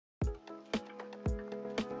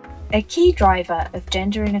A key driver of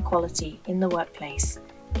gender inequality in the workplace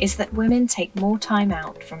is that women take more time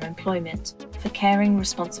out from employment for caring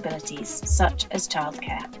responsibilities such as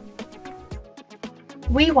childcare.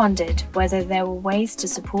 We wondered whether there were ways to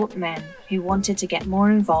support men who wanted to get more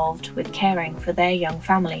involved with caring for their young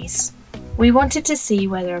families. We wanted to see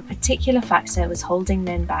whether a particular factor was holding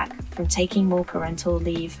men back from taking more parental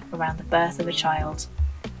leave around the birth of a child: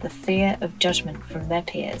 the fear of judgment from their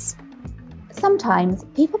peers. Sometimes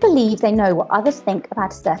people believe they know what others think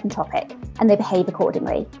about a certain topic and they behave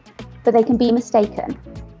accordingly, but they can be mistaken.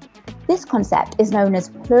 This concept is known as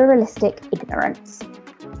pluralistic ignorance.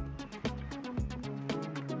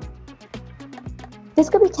 This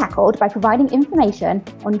could be tackled by providing information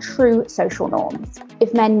on true social norms.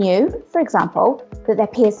 If men knew, for example, that their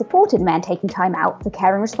peers supported men taking time out for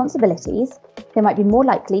caring responsibilities, they might be more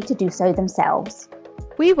likely to do so themselves.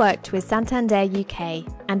 We worked with Santander UK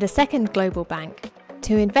and a second global bank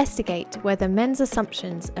to investigate whether men's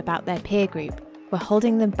assumptions about their peer group were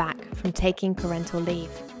holding them back from taking parental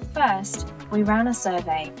leave. First, we ran a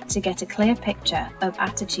survey to get a clear picture of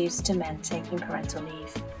attitudes to men taking parental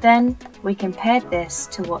leave. Then, we compared this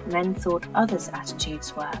to what men thought others'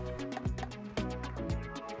 attitudes were.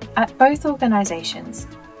 At both organisations,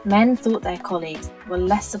 men thought their colleagues were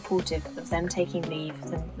less supportive of them taking leave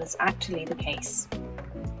than was actually the case.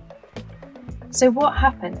 So what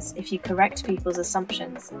happens if you correct people's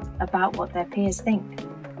assumptions about what their peers think?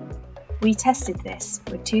 We tested this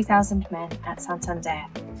with 2,000 men at Santander,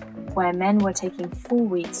 where men were taking 4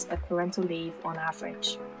 weeks of parental leave on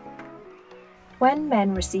average. When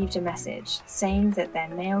men received a message saying that their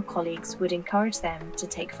male colleagues would encourage them to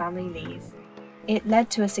take family leave, it led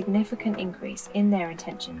to a significant increase in their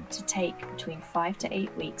intention to take between 5 to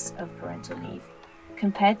 8 weeks of parental leave,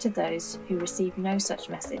 compared to those who received no such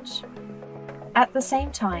message. At the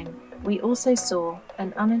same time, we also saw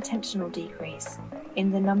an unintentional decrease in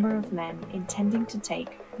the number of men intending to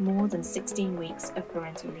take more than 16 weeks of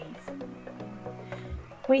parental leave.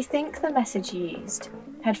 We think the message used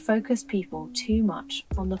had focused people too much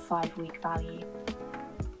on the 5-week value.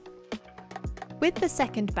 With the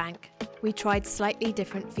second bank, we tried slightly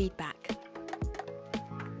different feedback.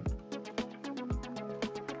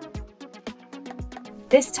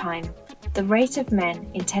 This time, the rate of men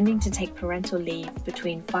intending to take parental leave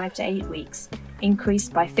between 5 to 8 weeks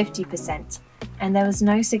increased by 50%, and there was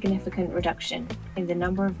no significant reduction in the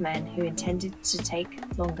number of men who intended to take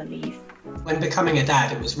longer leave. When becoming a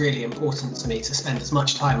dad, it was really important to me to spend as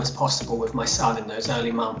much time as possible with my son in those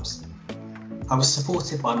early months. I was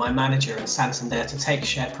supported by my manager at Santander to take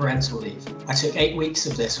shared parental leave. I took 8 weeks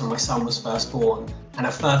of this when my son was first born, and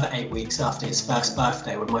a further 8 weeks after his first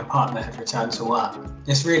birthday when my partner had returned to work.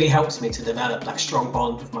 This really helped me to develop that strong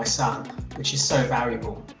bond with my son, which is so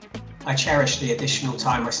valuable. I cherish the additional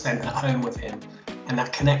time I spent at home with him, and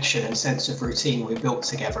that connection and sense of routine we built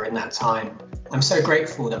together in that time. I'm so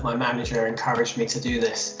grateful that my manager encouraged me to do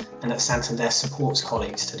this, and that Santander supports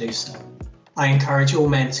colleagues to do so. I encourage all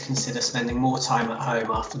men to consider spending more time at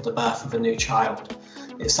home after the birth of a new child.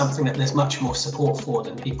 It's something that there's much more support for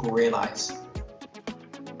than people realise.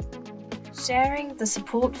 Sharing the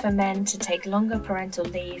support for men to take longer parental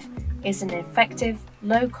leave is an effective,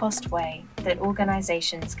 low-cost way that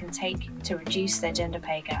organisations can take to reduce their gender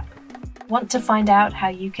pay gap. Want to find out how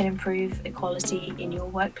you can improve equality in your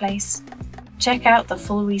workplace? Check out the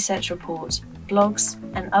full research report, blogs,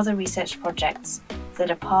 and other research projects that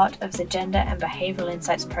are part of the Gender and Behavioural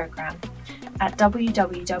Insights programme at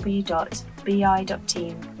www.bi.team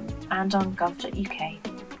and on gov.uk.